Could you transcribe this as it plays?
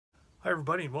Hi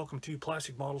everybody and welcome to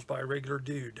Plastic Models by a Regular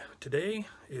Dude. Today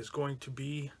is going to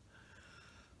be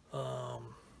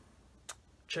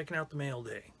checking out the mail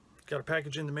day. Got a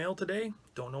package in the mail today,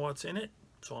 don't know what's in it,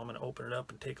 so I'm going to open it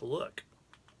up and take a look.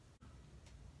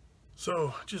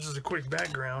 So just as a quick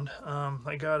background,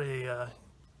 I got a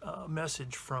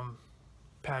message from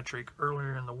Patrick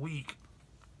earlier in the week,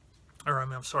 or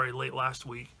I'm sorry, late last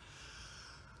week,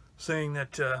 saying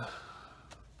that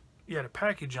he had a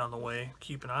package on the way.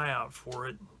 Keep an eye out for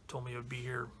it. Told me it would be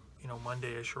here,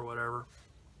 Monday-ish or whatever.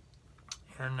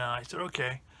 And I said,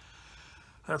 okay,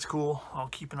 that's cool. I'll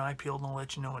keep an eye peeled and I'll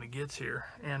let you know when it gets here.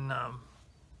 And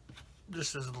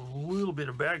just as a little bit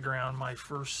of background, my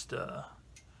first,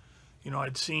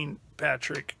 I'd seen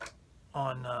Patrick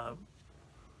on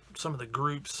some of the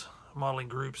groups, modeling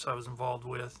groups I was involved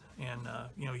with, and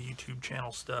YouTube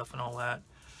channel stuff and all that.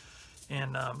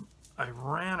 And I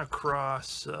ran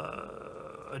across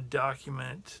a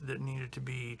document that needed to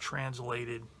be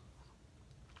translated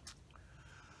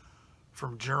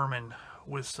from German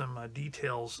with some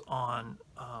details on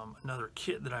another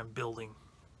kit that I'm building.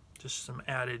 Just some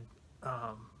added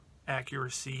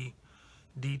accuracy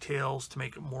details to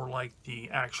make it more like the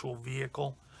actual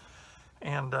vehicle.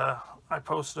 And I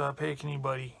posted up, hey, can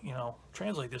anybody,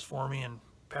 translate this for me? And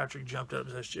Patrick jumped up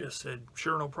and just said,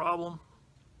 sure, no problem.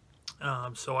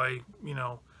 So I,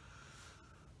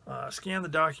 scanned the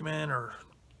document or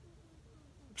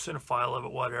sent a file of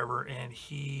it, whatever, and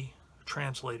he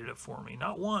translated it for me.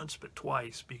 Not once, but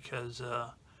twice, because I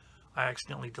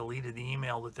accidentally deleted the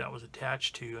email that was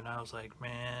attached to, and I was like,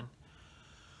 man.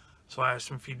 So I asked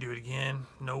him if he'd do it again.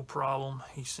 No problem.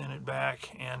 He sent it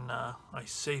back, and I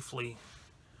safely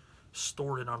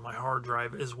stored it on my hard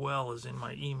drive as well as in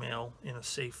my email in a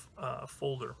safe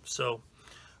folder. So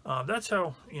that's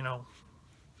how,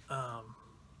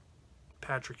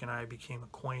 Patrick and I became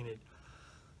acquainted.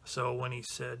 So when he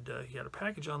said he had a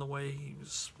package on the way,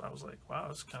 I was like, wow,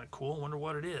 that's kind of cool. I wonder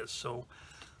what it is. So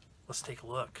let's take a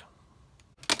look.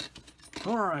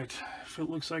 All right, if it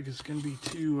looks like it's going to be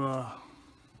too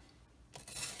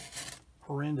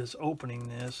horrendous opening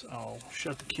this, I'll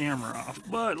shut the camera off.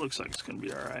 But it looks like it's going to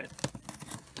be all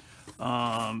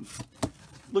right.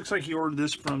 Looks like he ordered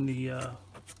this from the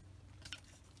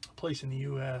place in the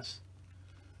U.S.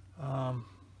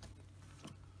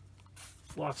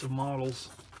 Lots of models.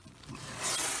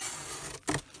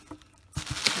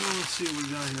 Let's see what we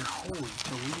got here. Holy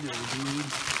Toledo, dude.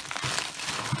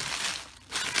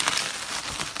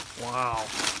 Wow.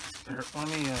 Here, let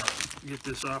me get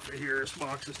this off of here. This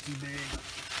box is too big.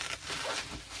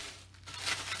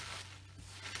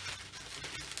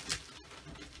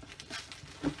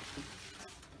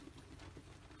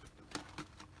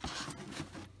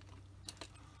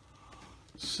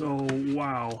 So,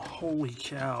 wow, holy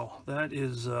cow, that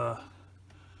is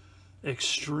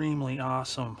extremely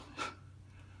awesome.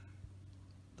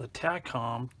 The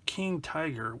Tacom King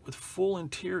Tiger with full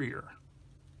interior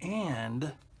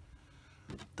and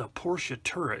the Porsche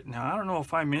turret. Now, I don't know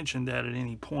if I mentioned that at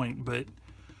any point, but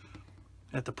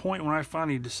at the point when I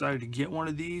finally decided to get one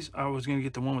of these, I was going to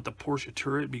get the one with the Porsche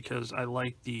turret because I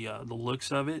like the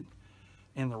looks of it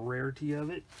and the rarity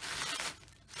of it.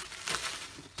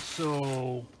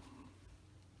 So,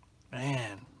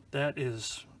 man, that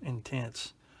is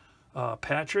intense.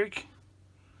 Patrick,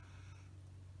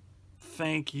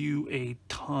 thank you a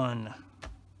ton,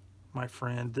 my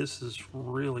friend. This is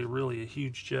really, really a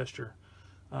huge gesture.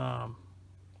 Man,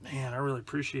 I really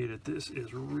appreciate it. This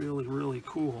is really, really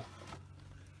cool.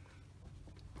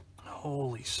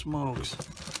 Holy smokes.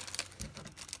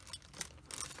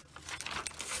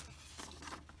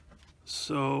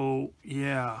 So,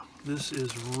 yeah, this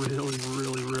is really,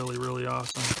 really, really, really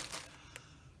awesome.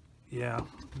 Yeah,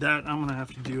 that I'm going to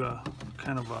have to do a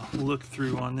kind of a look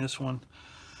through on this one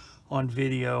on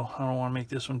video. I don't want to make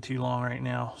this one too long right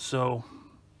now. So,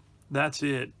 that's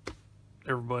it,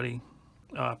 everybody.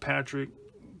 Patrick,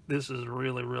 this is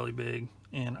really, really big,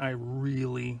 and I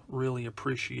really, really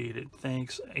appreciate it.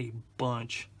 Thanks a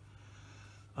bunch.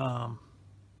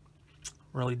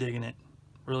 Really digging it.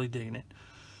 Really digging it.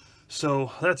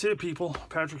 So that's it, people.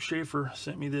 Patrick Schäfer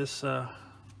sent me this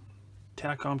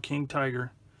Tacom King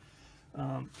Tiger.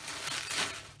 I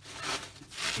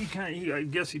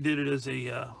guess he did it as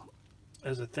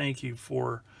a thank you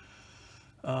for.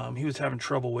 He was having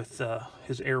trouble with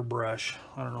his airbrush.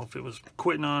 I don't know if it was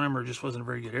quitting on him or just wasn't a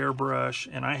very good airbrush.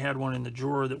 And I had one in the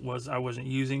drawer that I wasn't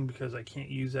using because I can't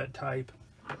use that type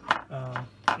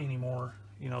anymore.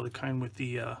 The kind with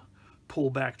the pull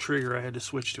back trigger. I had to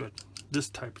switch to this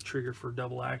type of trigger for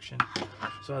double action.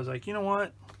 So I was like, you know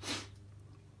what?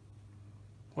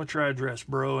 what's your address,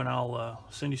 bro? And I'll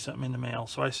send you something in the mail.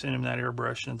 So I sent him that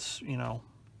airbrush, and you know,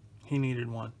 he needed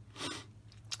one.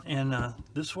 And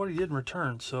this is what he did in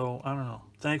return. So I don't know.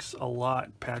 Thanks a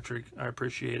lot, Patrick. I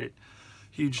appreciate it.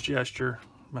 Huge gesture.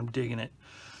 I'm digging it.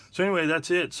 So anyway,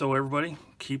 that's it. So everybody,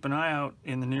 keep an eye out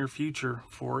in the near future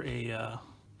for a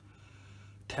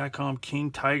Takom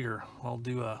King Tiger. I'll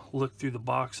do a look through the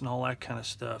box and all that kind of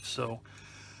stuff. So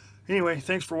anyway,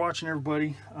 thanks for watching,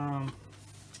 everybody.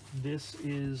 This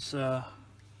is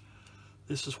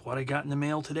what I got in the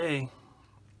mail today.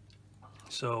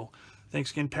 So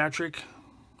thanks again, Patrick.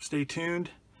 Stay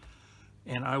tuned,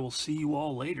 and I will see you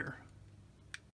all later.